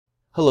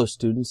Hello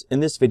students, in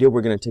this video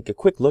we're going to take a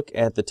quick look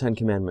at the Ten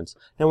Commandments.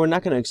 Now we're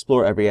not going to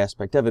explore every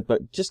aspect of it,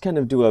 but just kind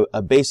of do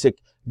a basic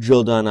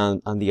drill down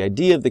on the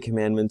idea of the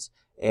commandments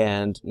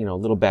and, a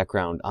little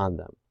background on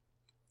them.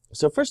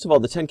 So first of all,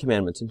 the Ten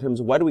Commandments, in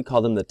terms of why do we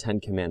call them the Ten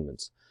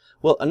Commandments?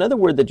 Well, another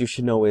word that you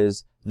should know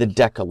is the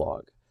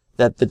Decalogue.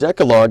 That the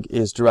Decalogue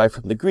is derived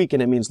from the Greek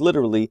and it means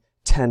literally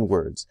 10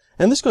 words.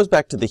 And this goes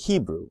back to the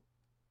Hebrew.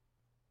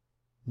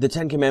 The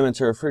Ten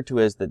Commandments are referred to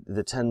as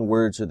the 10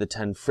 words or the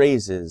 10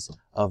 phrases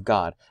of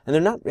God. And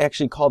they're not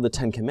actually called the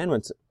Ten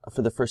Commandments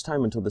for the first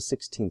time until the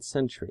 16th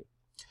century.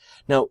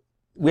 Now,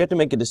 we have to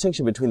make a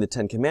distinction between the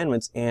Ten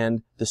Commandments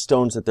and the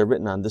stones that they're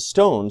written on. The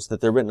stones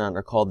that they're written on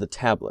are called the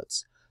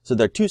tablets. So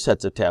there are two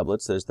sets of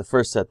tablets. There's the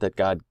first set that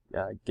God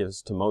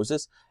gives to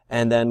Moses,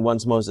 and then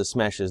once Moses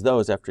smashes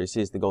those after he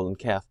sees the golden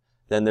calf,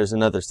 then there's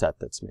another set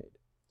that's made.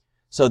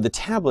 So the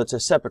tablets are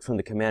separate from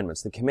the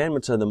commandments. The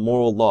commandments are the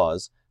moral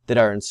laws that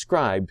are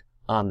inscribed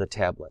on the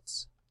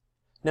tablets.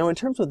 Now, in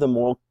terms of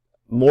the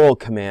moral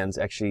commands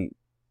actually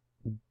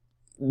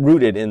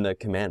rooted in the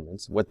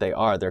commandments, what they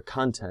are, their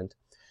content,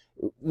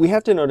 we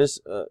have to notice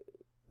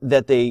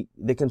that they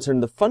concern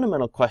the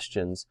fundamental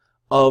questions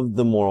of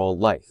the moral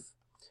life.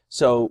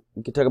 So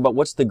we can talk about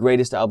what's the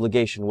greatest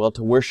obligation? Well,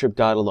 to worship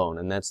God alone,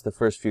 and that's the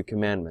first few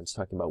commandments,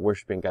 talking about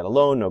worshiping God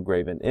alone, no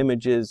graven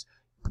images,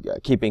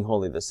 keeping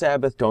holy the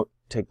Sabbath, don't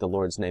take the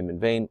Lord's name in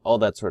vain, all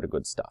that sort of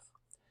good stuff.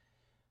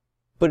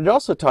 But it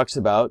also talks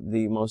about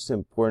the most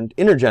important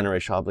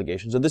intergenerational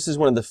obligations. So this is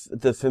one of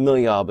the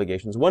familial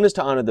obligations. One is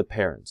to honor the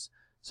parents.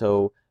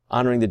 So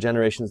honoring the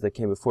generations that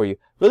came before you,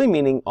 really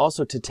meaning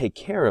also to take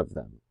care of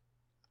them.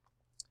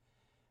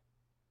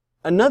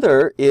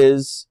 Another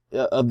is,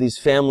 of these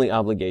family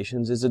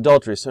obligations, is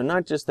adultery. So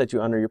not just that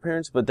you honor your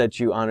parents, but that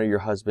you honor your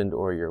husband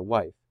or your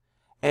wife.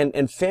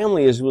 And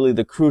family is really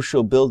the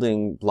crucial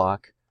building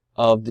block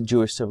of the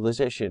Jewish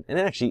civilization. And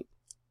actually,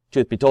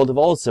 truth be told, of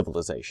all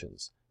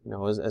civilizations.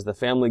 As the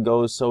family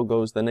goes, so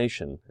goes the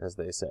nation, as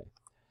they say.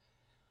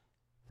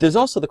 There's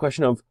also the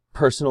question of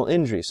personal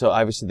injury. So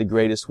obviously the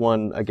greatest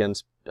one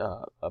against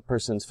a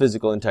person's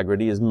physical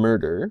integrity is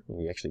murder.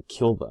 You actually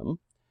kill them.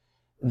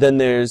 Then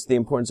there's the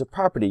importance of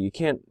property. You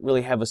can't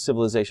really have a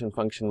civilization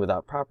function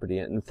without property,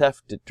 and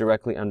theft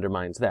directly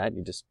undermines that.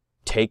 You just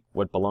take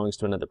what belongs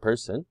to another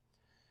person.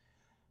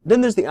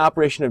 Then there's the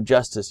operation of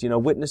justice.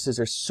 Witnesses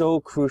are so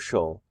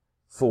crucial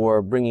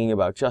for bringing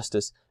about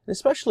justice, and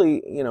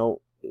especially,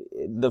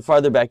 the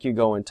farther back you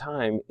go in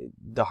time,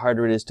 the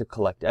harder it is to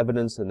collect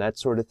evidence and that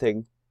sort of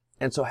thing.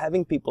 And so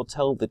having people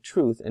tell the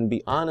truth and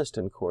be honest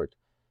in court,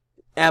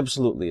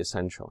 absolutely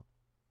essential.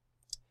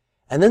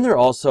 And then there are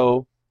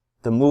also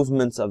the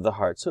movements of the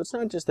heart. So it's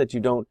not just that you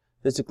don't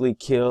physically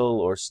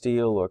kill or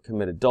steal or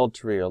commit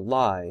adultery or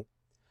lie,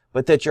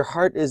 but that your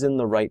heart is in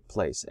the right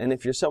place. And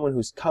if you're someone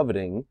who's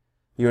coveting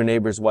your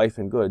neighbor's wife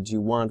and goods,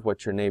 you want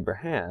what your neighbor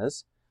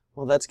has,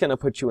 well, that's going to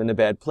put you in a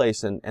bad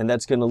place, and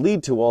that's going to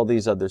lead to all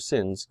these other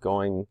sins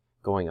going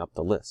up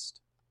the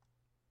list.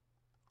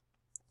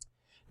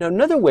 Now,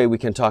 another way we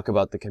can talk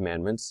about the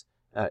commandments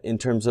in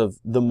terms of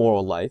the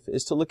moral life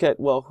is to look at,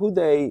 well, who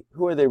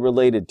are they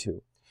related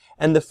to?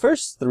 And the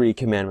first three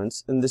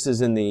commandments, and this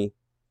is in the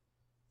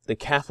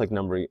Catholic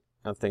numbering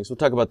of things, we'll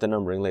talk about the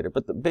numbering later,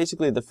 but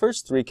basically the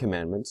first three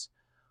commandments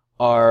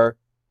are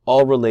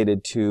all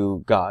related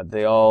to God.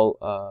 They all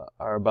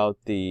are about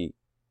the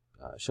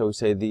shall we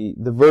say, the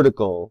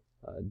vertical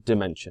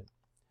dimension.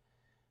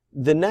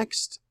 The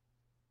next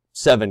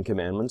 7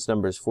 commandments,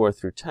 numbers 4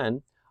 through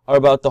 10, are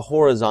about the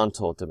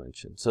horizontal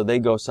dimension. So they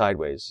go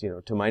sideways,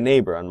 to my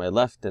neighbor on my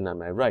left and on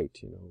my right.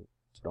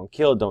 Don't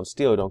kill, don't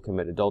steal, don't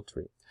commit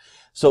adultery.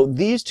 So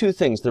these two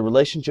things, the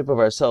relationship of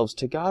ourselves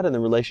to God and the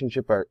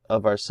relationship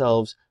of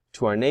ourselves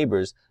to our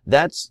neighbors,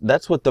 that's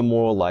what the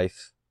moral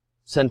life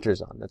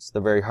centers on. That's the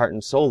very heart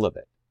and soul of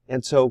it.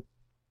 And so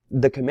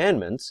the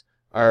commandments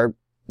are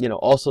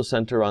also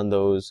center on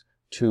those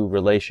two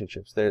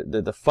relationships. They're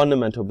the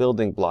fundamental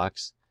building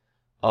blocks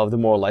of the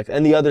moral life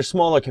and the other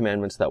smaller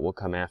commandments that will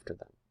come after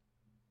them.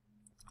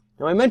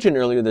 Now, I mentioned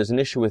earlier there's an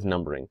issue with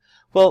numbering.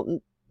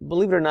 Well,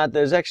 believe it or not,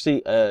 there's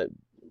actually a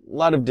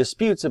lot of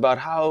disputes about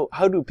how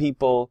do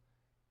people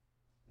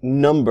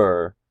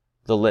number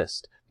the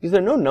list. Because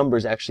there are no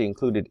numbers actually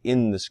included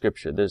in the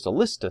scripture. There's a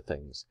list of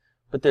things,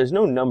 but there's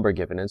no number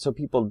given. And so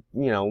people,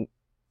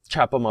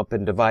 chop them up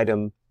and divide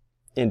them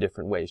in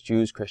different ways.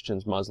 Jews,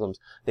 Christians, Muslims,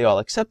 they all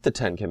accept the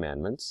Ten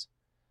Commandments,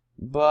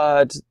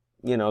 but,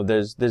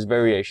 there's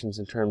variations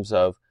in terms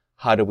of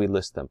how do we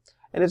list them.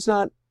 And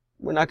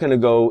we're not going to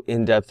go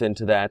in depth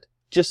into that,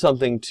 just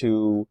something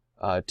to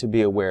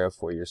be aware of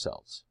for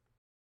yourselves.